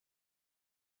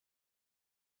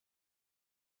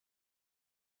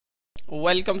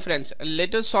Welcome friends.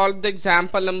 Let us solve the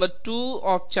example number 2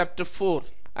 of chapter 4.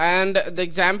 And the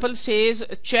example says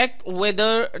check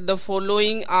whether the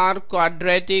following are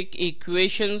quadratic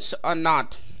equations or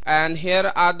not. And here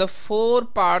are the 4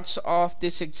 parts of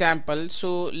this example.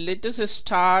 So let us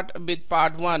start with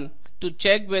part 1 to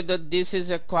check whether this is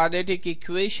a quadratic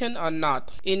equation or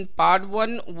not. In part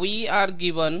 1 we are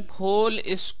given whole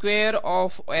square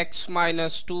of x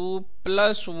minus 2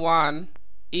 plus 1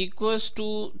 equals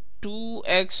to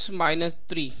 2x minus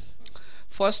 3.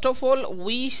 First of all,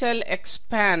 we shall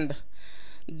expand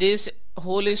this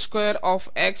whole square of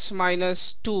x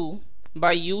minus 2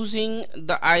 by using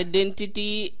the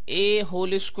identity a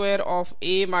whole square of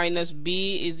a minus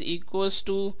b is equals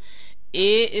to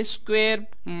a square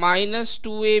minus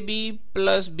 2ab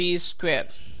plus b square.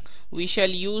 We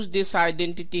shall use this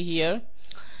identity here.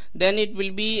 Then it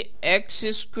will be x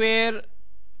square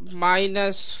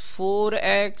minus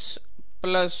 4x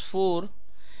plus 4,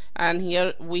 and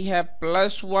here we have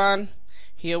plus 1,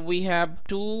 here we have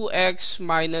 2x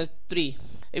minus 3.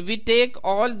 If we take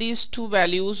all these two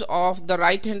values of the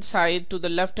right hand side to the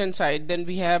left hand side, then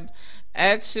we have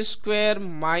x square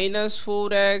minus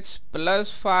 4x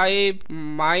plus 5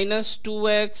 minus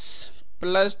 2x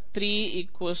plus 3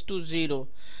 equals to 0.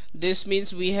 This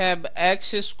means we have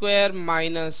x square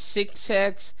minus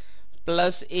 6x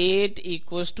plus 8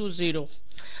 equals to 0.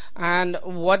 And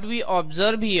what we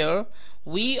observe here,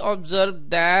 we observe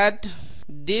that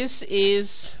this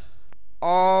is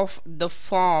of the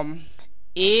form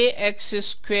ax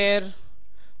square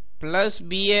plus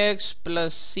bx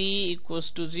plus c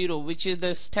equals to 0, which is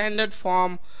the standard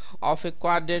form of a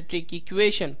quadratic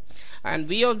equation. And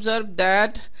we observe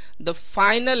that the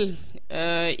final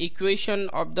equation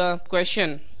of the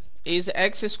question is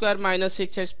x square minus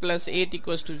 6x plus 8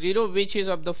 equals to 0, which is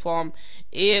of the form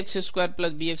ax square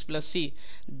plus bx plus c.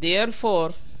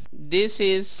 Therefore this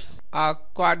is a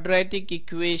quadratic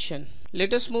equation.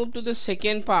 Let us move to the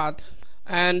second part.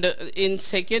 And in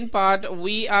second part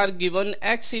we are given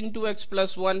x into x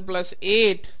plus 1 plus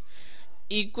 8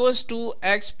 equals to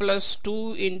x plus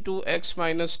 2 into x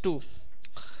minus 2.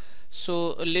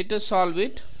 So let us solve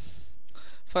it.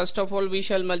 First of all, we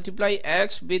shall multiply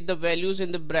x with the values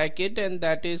in the bracket, and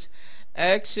that is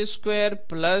x square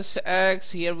plus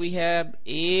x. Here we have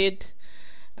 8,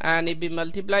 and if we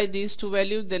multiply these two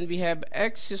values, then we have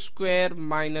x square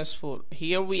minus 4.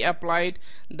 Here we applied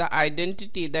the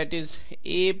identity, that is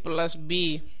a plus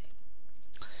b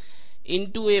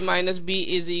into a minus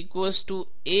b is equals to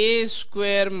a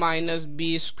square minus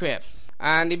b square.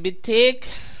 And if we take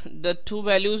the two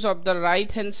values of the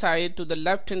right hand side to the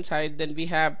left hand side, then we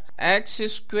have x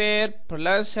square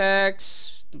plus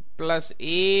x plus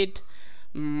 8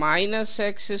 minus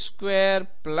x square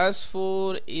plus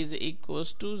 4 is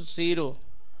equals to 0.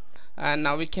 And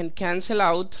now we can cancel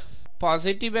out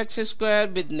positive x square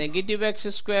with negative x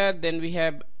square, then we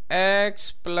have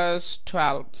x plus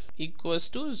 12 equals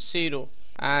to 0.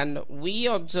 And we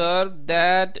observe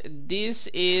that this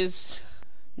is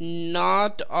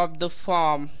not of the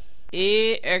form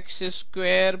ax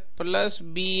square plus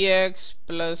bx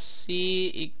plus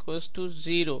c equals to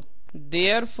 0.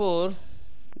 Therefore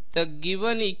the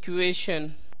given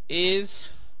equation is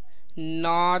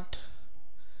not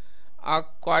a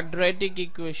quadratic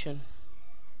equation.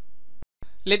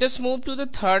 Let us move to the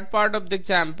third part of the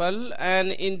example,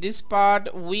 and in this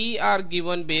part we are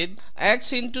given with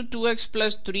x into 2x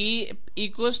plus 3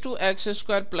 equals to x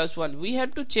square plus 1. We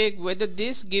have to check whether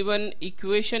this given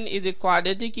equation is a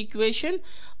quadratic equation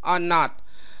or not.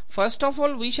 First of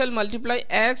all, we shall multiply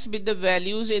x with the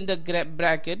values in the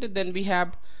bracket, then we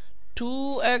have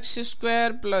 2x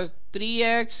square plus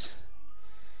 3x.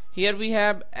 Here we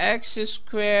have x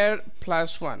square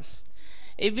plus 1.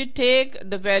 If we take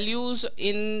the values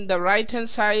in the right hand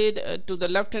side to the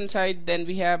left hand side, then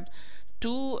we have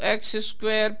 2x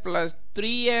square plus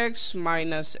 3x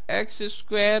minus x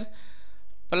square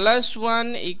plus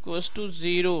 1 equals to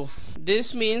 0.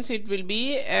 This means it will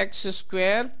be x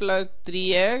square plus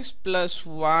 3x plus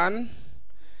 1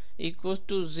 equals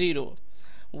to 0.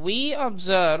 We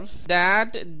observe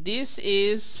that this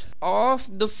is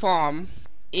of the form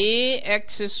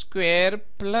ax square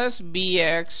plus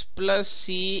bx plus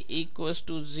c equals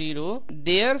to 0.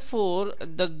 Therefore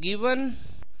the given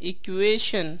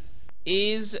equation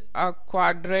is a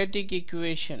quadratic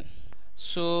equation.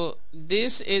 So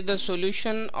this is the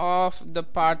solution of the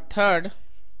part third.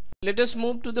 Let us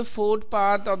move to the fourth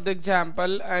part of the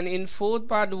example, and in fourth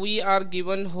part we are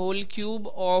given whole cube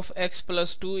of x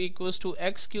plus 2 equals to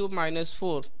x cube minus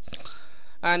 4.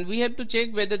 and we have to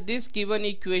check whether this given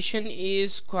equation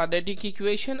is quadratic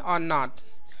equation or not.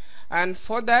 and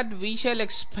for that we shall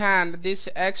expand this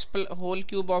whole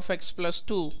cube of x plus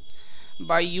 2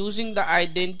 by using the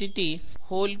identity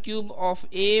whole cube of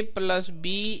a plus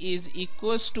b is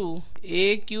equals to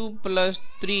a cube plus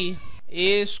 3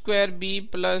 a square b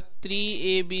plus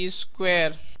 3ab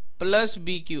square plus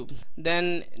b cube.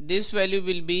 Then this value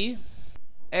will be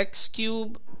x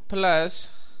cube plus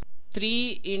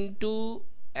 3 into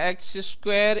x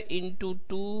square into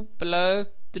 2 plus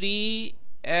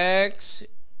 3x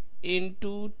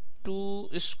into 2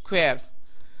 square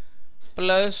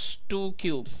plus 2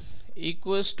 cube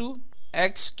equals to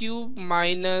x cube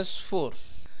minus 4.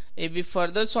 If we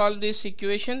further solve this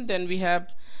equation, then we have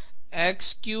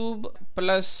x cube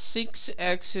plus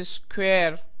 6x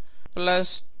square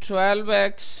plus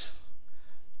 12x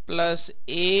plus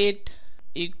 8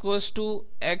 equals to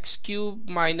x cube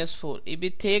minus 4. If we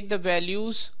take the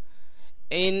values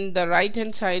in the right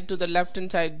hand side to the left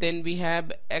hand side, then we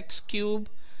have x cube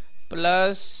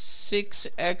plus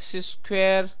 6x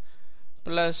square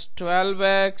plus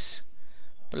 12x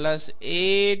plus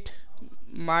 8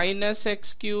 minus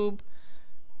x cube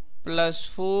plus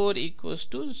 4 equals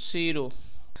to 0.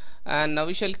 And now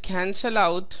we shall cancel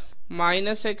out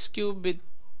minus x cube with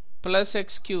plus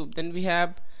x cube. Then we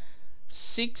have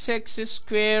 6x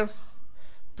square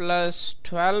plus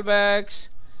 12x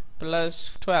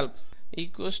plus 12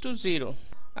 equals to 0.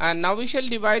 And now we shall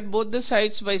divide both the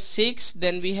sides by 6.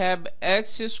 Then we have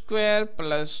x square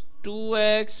plus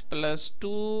 2x plus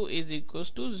 2 is equals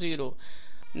to 0.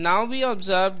 Now we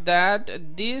observe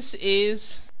that this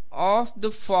is of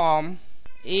the form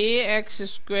ax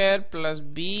square plus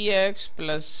bx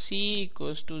plus c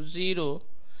equals to 0.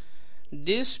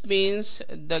 This means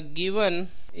the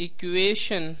given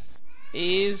equation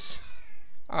is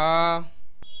a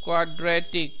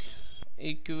quadratic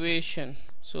equation.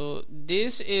 So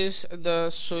this is the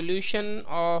solution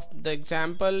of the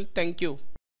example. Thank you.